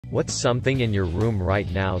What's something in your room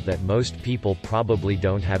right now that most people probably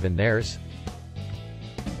don't have in theirs?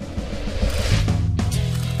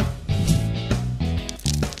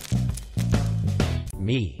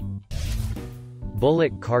 Me.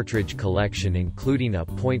 Bullet cartridge collection including a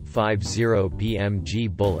 .50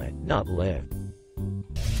 BMG bullet, not live.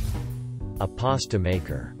 A pasta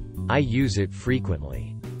maker. I use it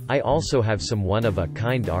frequently. I also have some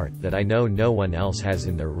one-of-a-kind art that I know no one else has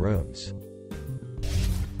in their rooms.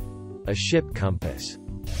 A ship compass.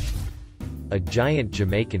 A giant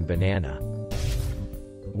Jamaican banana.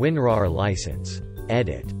 WinRAR license.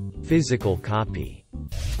 Edit. Physical copy.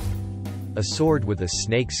 A sword with a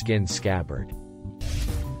snakeskin scabbard.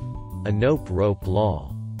 A nope rope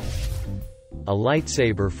lol. A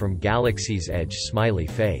lightsaber from Galaxy's Edge smiley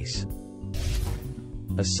face.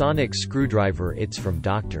 A sonic screwdriver, it's from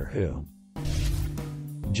Doctor Who.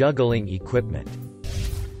 Juggling equipment.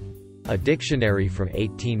 A dictionary from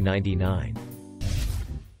 1899.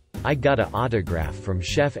 I got an autograph from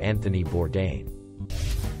Chef Anthony Bourdain.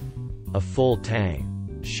 A full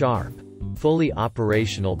tang. Sharp. Fully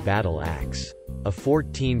operational battle axe. A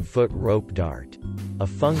 14-foot rope dart. A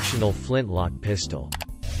functional flintlock pistol.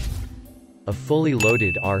 A fully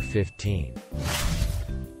loaded R-15.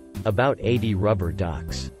 About 80 rubber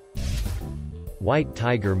ducks. White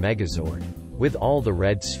tiger megazord. With all the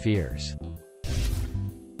red spheres.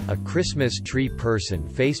 A Christmas tree person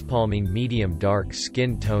facepalming medium dark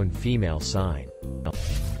skin tone female sign.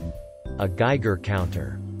 A Geiger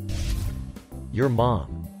counter. Your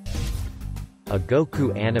mom. A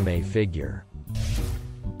Goku anime figure.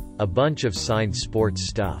 A bunch of signed sports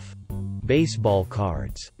stuff. Baseball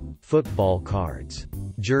cards. Football cards.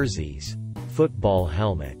 Jerseys. Football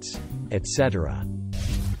helmets. Etc.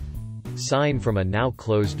 Sign from a now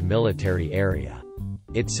closed military area.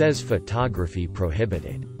 It says photography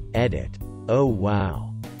prohibited. Edit. Oh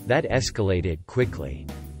wow. That escalated quickly.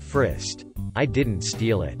 First. I didn't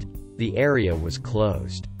steal it. The area was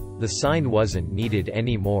closed. The sign wasn't needed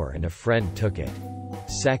anymore and a friend took it.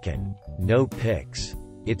 Second. No pics.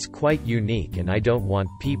 It's quite unique and I don't want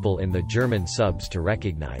people in the German subs to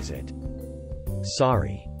recognize it.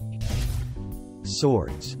 Sorry.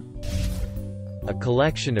 Swords. A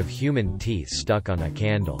collection of human teeth stuck on a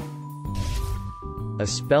candle. A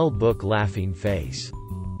spell book laughing face.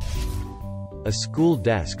 A school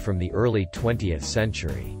desk from the early 20th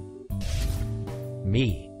century.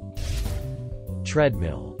 Me.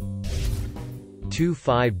 Treadmill. 2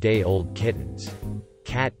 5-day-old kittens.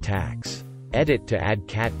 Cat tax. Edit to add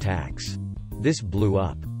cat tax. This blew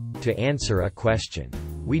up. To answer a question.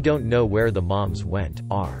 We don't know where the moms went.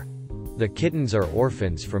 The kittens are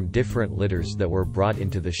orphans from different litters that were brought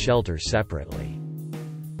into the shelter separately.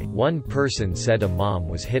 One person said a mom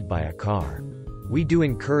was hit by a car. We do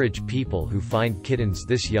encourage people who find kittens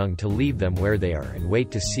this young to leave them where they are and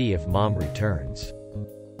wait to see if mom returns.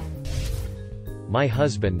 My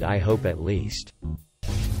husband, I hope at least.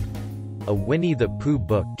 A Winnie the Pooh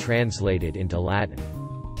book translated into Latin.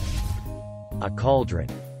 A cauldron.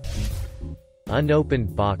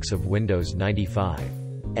 Unopened box of Windows 95.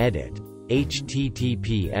 Edit.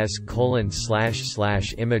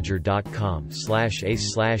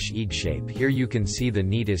 https://imager.com/a/eggshape. Here you can see the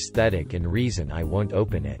neat aesthetic and reason I won't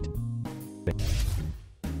open it.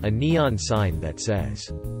 A neon sign that says,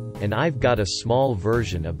 "And I've got a small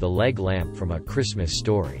version of the leg lamp from A Christmas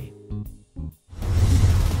Story."